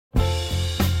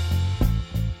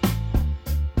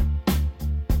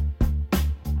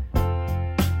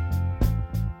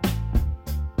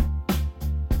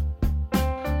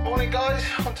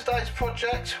guys, on today's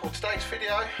project, or today's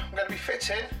video, I'm going to be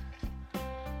fitting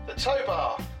the tow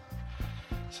bar.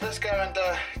 So let's go and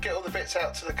get all the bits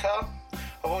out to the car.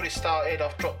 I've already started.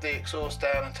 I've dropped the exhaust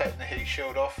down and taken the heat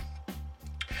shield off,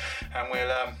 and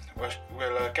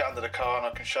we'll get under the car and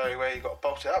I can show you where you've got to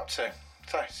bolt it up to.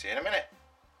 So see you in a minute.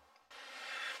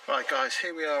 Right guys,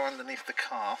 here we are underneath the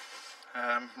car.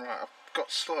 Right, I've got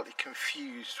slightly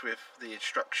confused with the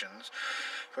instructions,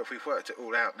 but we've worked it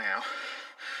all out now.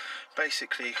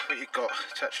 Basically what you've got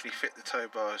to actually fit the tow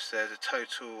bars, there's a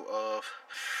total of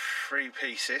 3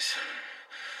 pieces,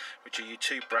 which are your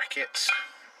 2 brackets,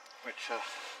 which are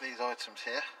these items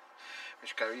here,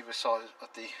 which go either side of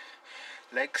the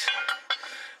legs,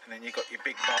 and then you've got your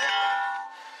big bar,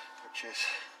 which is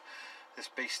this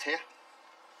beast here.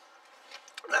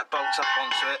 That bolts up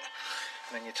onto it,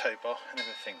 and then your tow bar and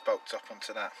everything bolts up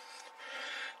onto that.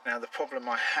 Now the problem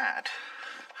I had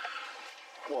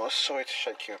was, sorry to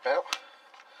shake you about,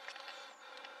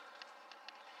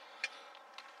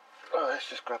 oh, let's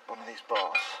just grab one of these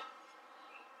bars.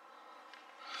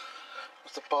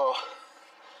 As the bar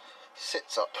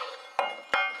sits up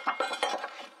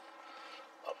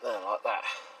there like that,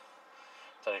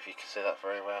 don't know if you can see that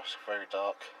very well, it's very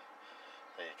dark,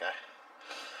 there you go.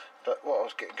 But what I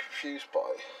was getting confused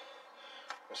by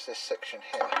was this section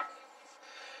here,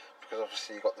 because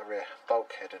obviously you've got the rear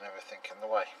bulkhead and everything in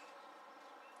the way.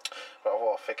 But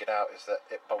what I figured out is that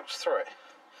it bolts through it,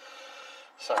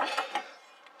 so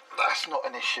that's not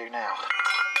an issue now.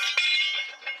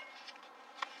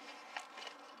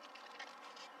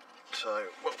 So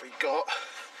what we got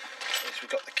is we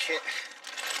got the kit,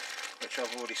 which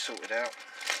I've already sorted out.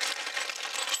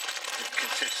 It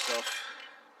consists of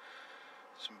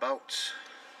some bolts,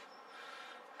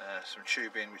 some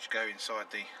tubing which go inside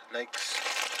the legs,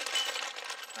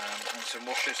 and some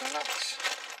washers and nuts.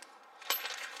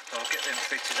 So I'll get them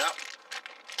fitted up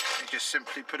and just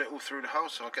simply put it all through the hole,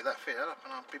 so I'll get that fitted up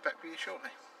and I'll be back with you shortly.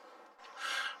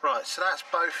 Right, so that's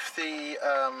both the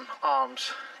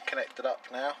arms connected up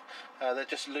now. They're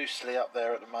just loosely up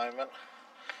there at the moment.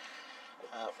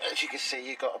 As you can see,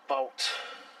 you've got a bolt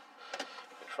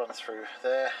which runs through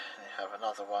there, and you have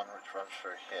another one which runs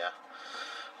through here.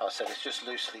 Like I said, it's just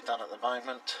loosely done at the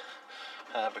moment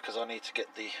because I need to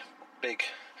get the big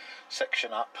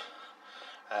section up,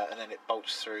 and then it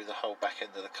bolts through the whole back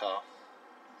end of the car.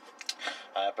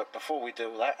 But before we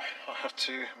do all that, I have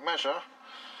to measure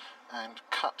and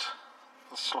cut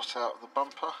the slot out of the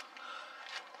bumper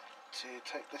to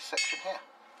take this section here.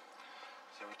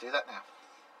 So we do that now.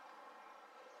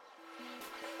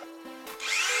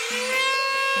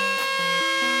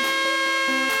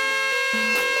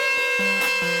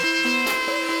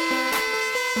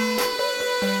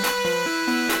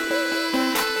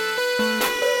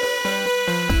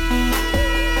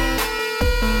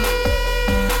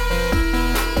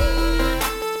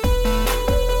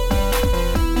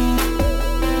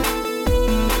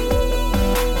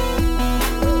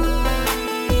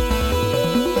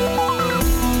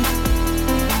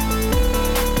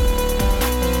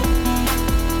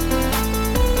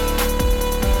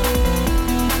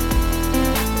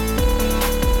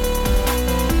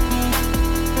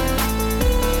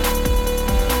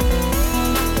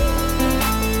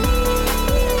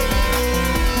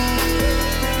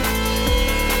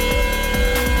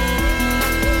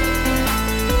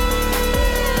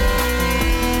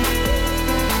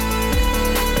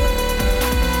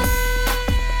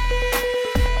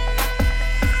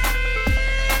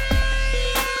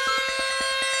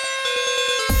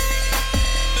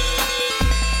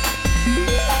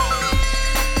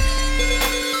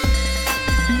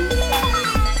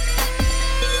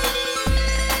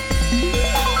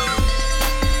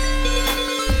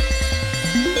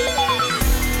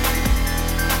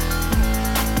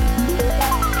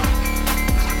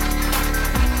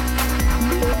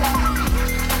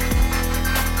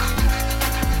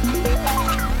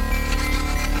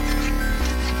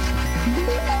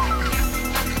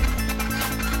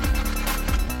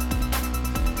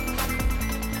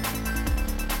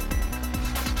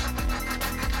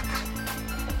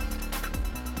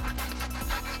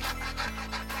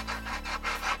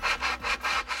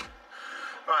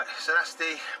 So that's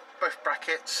both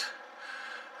brackets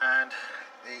and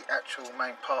the actual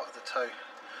main part of the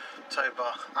tow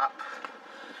bar up.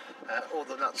 All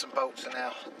the nuts and bolts are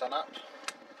now done up.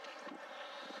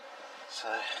 So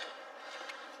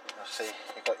you'll see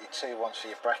you've got your 2 ones for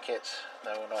your brackets,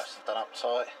 they're all nice and done up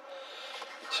tight.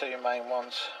 Your 2 main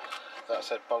ones, that I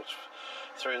said, bolts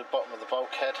through the bottom of the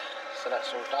bulkhead, so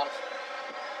that's all done.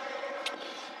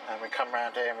 And we come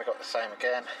round here and we've got the same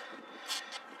again.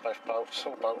 both bolts,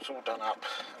 all done up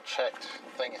and checked.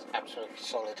 The thing is absolutely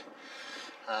solid.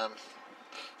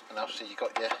 And obviously you've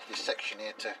got your section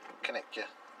here to connect your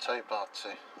tow bar to,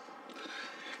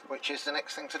 which is the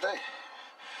next thing to do,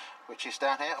 which is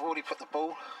down here. I've already put the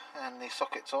ball and the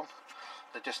sockets on,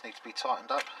 they just need to be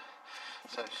tightened up.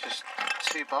 So it's just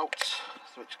 2 bolts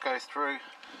which go through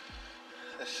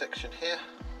this section here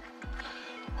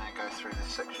and go through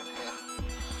this section here,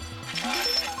 and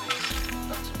these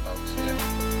nuts and bolts here.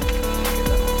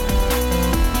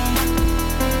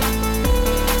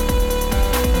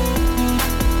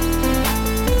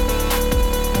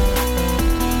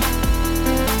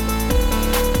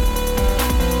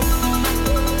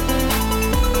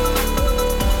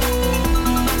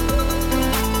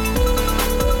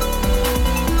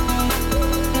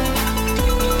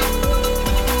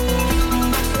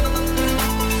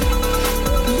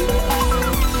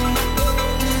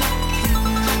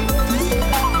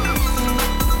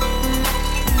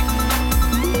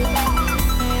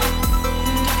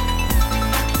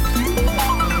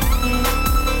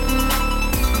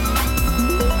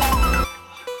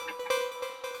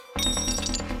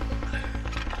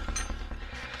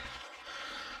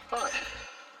 Right,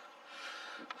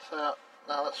 so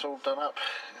now that's all done up,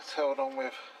 it's held on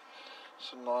with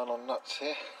some nylon nuts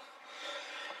here.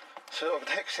 So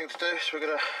the next thing to do is we're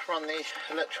going to run the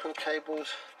electrical cables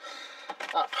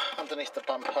up underneath the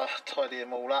bumper, tidy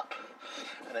them all up,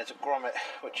 and there's a grommet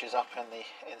which is up in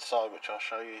the inside, which I'll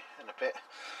show you in a bit.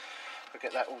 We'll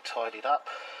get that all tidied up,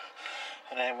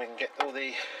 and then we can get all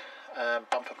the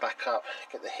bumper back up,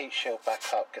 get the heat shield back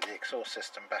up, get the exhaust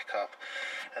system back up,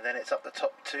 and then it's up the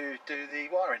top to do the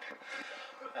wiring.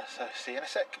 So see you in a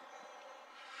sec.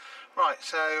 Right,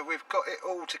 so we've got it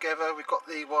all together, we've got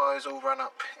the wires all run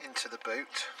up into the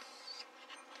boot.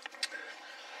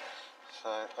 So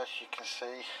as you can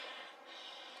see,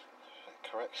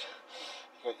 correct,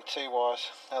 you've got your 2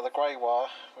 wires. Now the grey wire,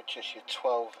 which is your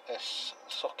 12S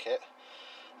socket,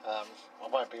 I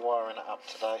won't be wiring it up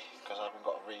today because I haven't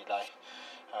got a relay,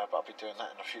 but I'll be doing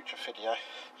that in a future video.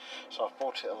 So I've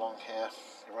brought it along here.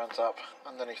 It runs up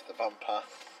underneath the bumper,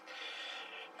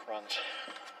 runs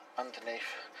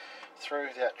underneath through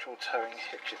the actual towing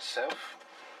hitch itself,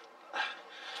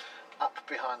 up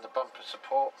behind the bumper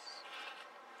support,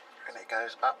 and it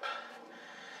goes up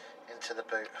into the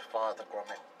boot via the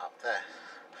grommet up there.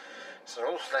 So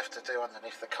all that's left to do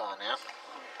underneath the car now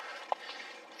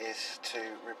is to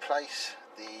replace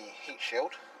the heat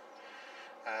shield,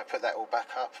 put that all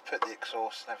back up, put the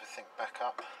exhaust and everything back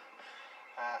up,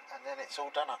 and then it's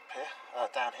all done up here,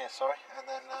 down here, sorry, and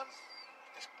then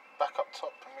it's back up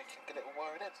top and we can get it all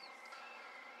wired in.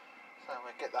 So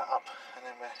we'll get that up and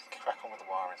then we'll crack on with the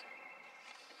wiring.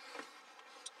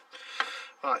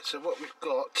 Right, so what we've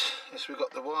got is we've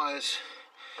got the wires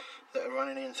that are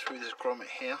running in through this grommet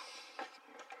here.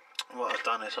 What I've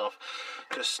done is I've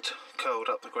just curled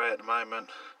up the grey at the moment,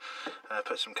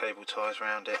 put some cable ties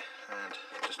around it and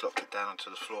just locked it down onto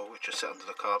the floor, which is set under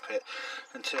the carpet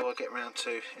until I get round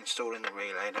to installing the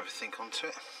relay and everything onto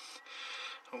it.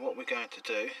 And what we're going to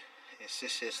do is,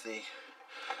 this is the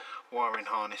wiring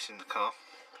harness in the car,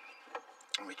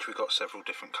 which we've got several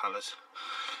different colours,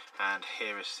 and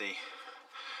here is the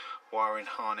wiring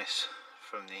harness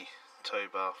from the tow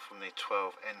bar from the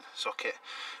 12N socket,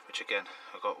 which again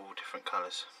I've got all different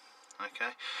colours.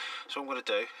 Okay, so what I'm going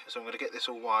to do is I'm going to get this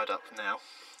all wired up now,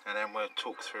 and then we'll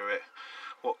talk through it,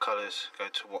 what colours go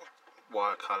to what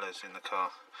wire colours in the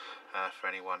car, for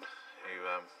anyone who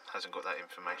hasn't got that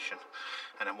information.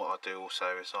 And then what I'll do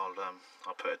also is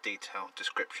I'll put a detailed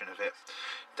description of it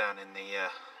down in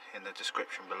the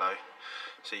description below,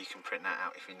 so you can print that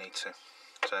out if you need to.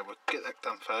 So we'll get that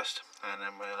done first, and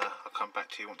then I'll come back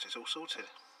to you once it's all sorted.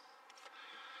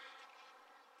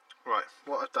 Right,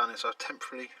 what I've done is I've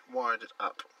temporarily wired it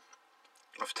up.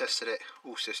 I've tested it,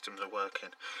 all systems are working.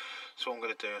 So what I'm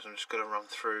going to do is I'm just going to run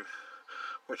through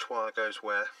which wire goes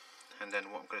where, and then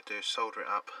what I'm going to do is solder it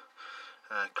up,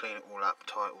 clean it all up,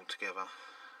 tie it all together,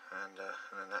 and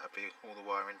then that'll be all the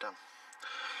wiring done.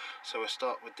 So we'll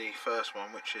start with the first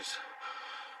one, which is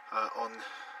on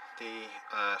the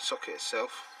socket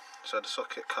itself. So the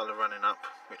socket colour running up,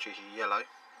 which is your yellow,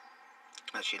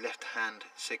 that's your left hand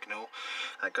signal.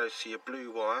 That goes to your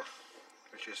blue wire,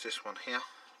 which is this one here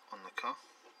on the car.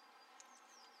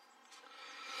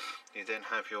 You then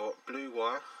have your blue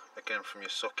wire again from your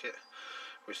socket,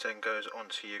 which then goes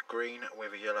onto your green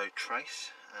with a yellow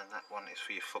trace, and that one is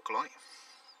for your fog light.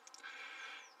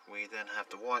 We then have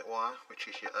the white wire, which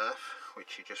is your earth,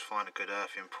 which you just find a good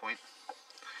earthing point.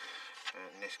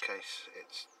 In this case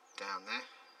it's down there.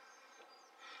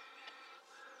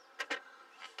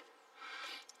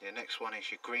 Your next one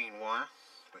is your green wire,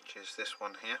 which is this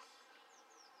one here.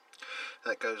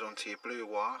 That goes onto your blue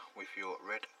wire with your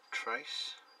red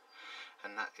trace,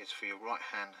 and that is for your right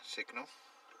hand signal.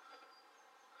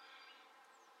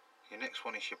 Your next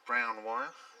one is your brown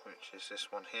wire, which is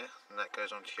this one here, and that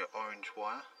goes onto your orange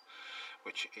wire,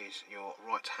 which is your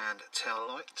right hand tail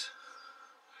light.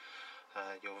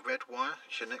 Your red wire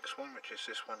is your next one, which is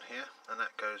this one here, and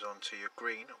that goes onto your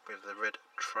green with the red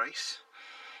trace,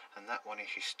 and that one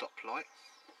is your stop light.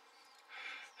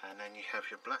 And then you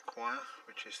have your black wire,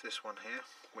 which is this one here,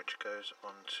 which goes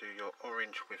onto your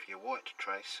orange with your white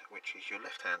trace, which is your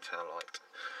left hand tail light.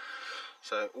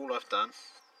 So all I've done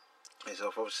is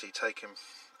I've obviously taken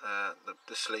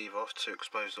the sleeve off to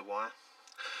expose the wire,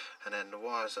 and then the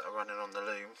wires that are running on the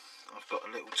loom, I've got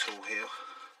a little tool here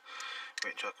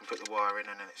which I can put the wire in,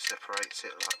 and then it separates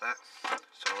it like that.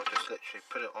 So I just literally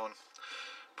put it on,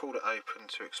 pulled it open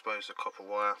to expose the copper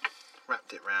wire, wrapped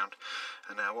it round,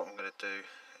 and now what I'm going to do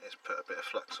is put a bit of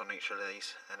flux on each of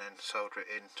these and then solder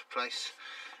it into place,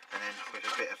 and then with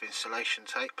a bit of insulation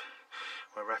tape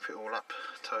we'll wrap it all up,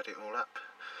 tidy it all up.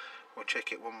 We'll check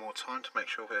it one more time to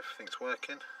make sure everything's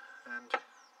working, and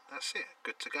that's it,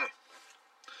 good to go.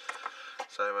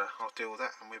 So I'll do all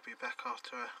that and we'll be back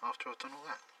after I've done all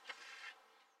that.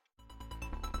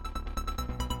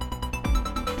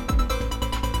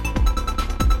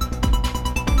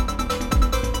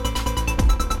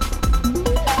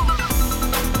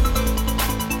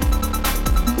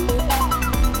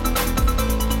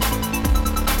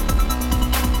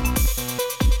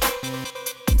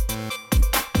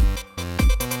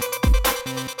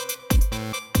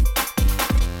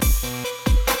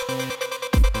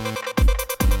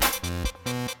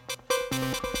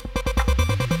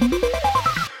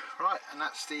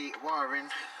 The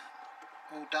wiring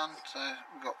all done, so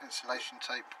we've got insulation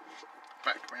tape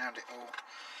back around it all.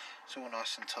 It's all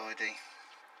nice and tidy.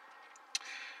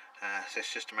 So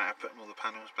it's just a matter of putting all the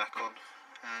panels back on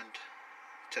and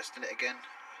testing it again,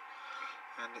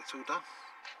 and it's all done.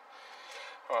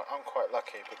 Right, I'm quite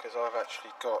lucky because I've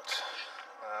actually got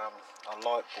a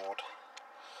light board.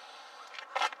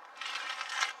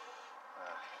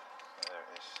 There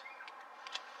it is,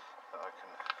 that I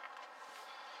can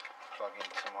plug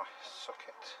into my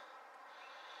socket,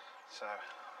 so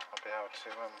I'll be able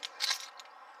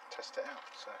to test it out.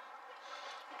 So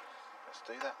let's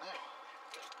do that now.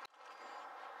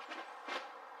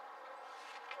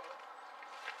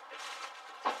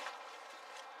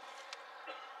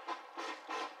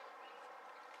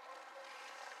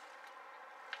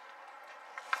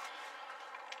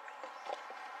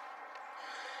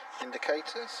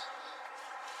 Indicators.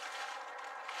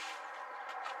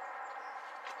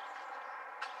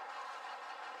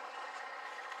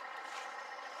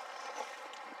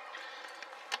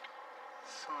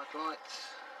 Side lights.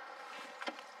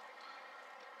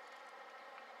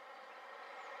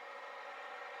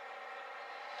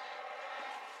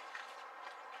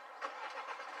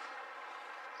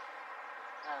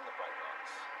 And the brake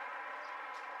lights.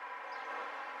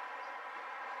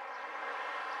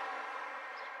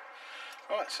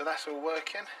 Right, so that's all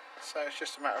working. So it's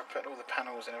just a matter of putting all the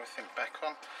panels and everything back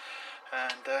on,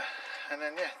 and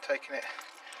then yeah, taking it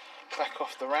back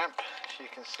off the ramp. As you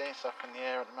can see, it's up in the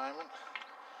air at the moment.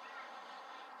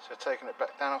 So taking it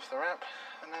back down off the ramp,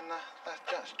 and then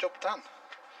that's job done.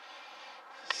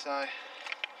 So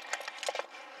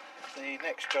the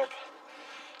next job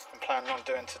I'm planning on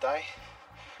doing today,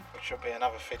 which will be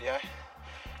another video,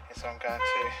 is I'm going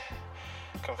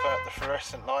to convert the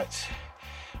fluorescent lights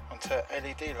onto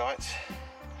LED lights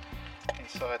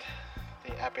inside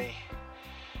the Abbey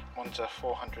Monza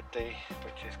 400D,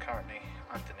 which is currently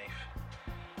underneath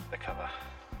the cover.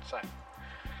 So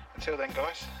until then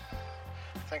guys,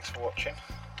 thanks for watching.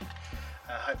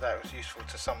 I hope that was useful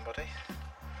to somebody,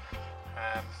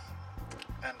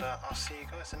 and I'll see you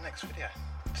guys in the next video.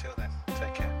 Until then,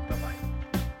 take care.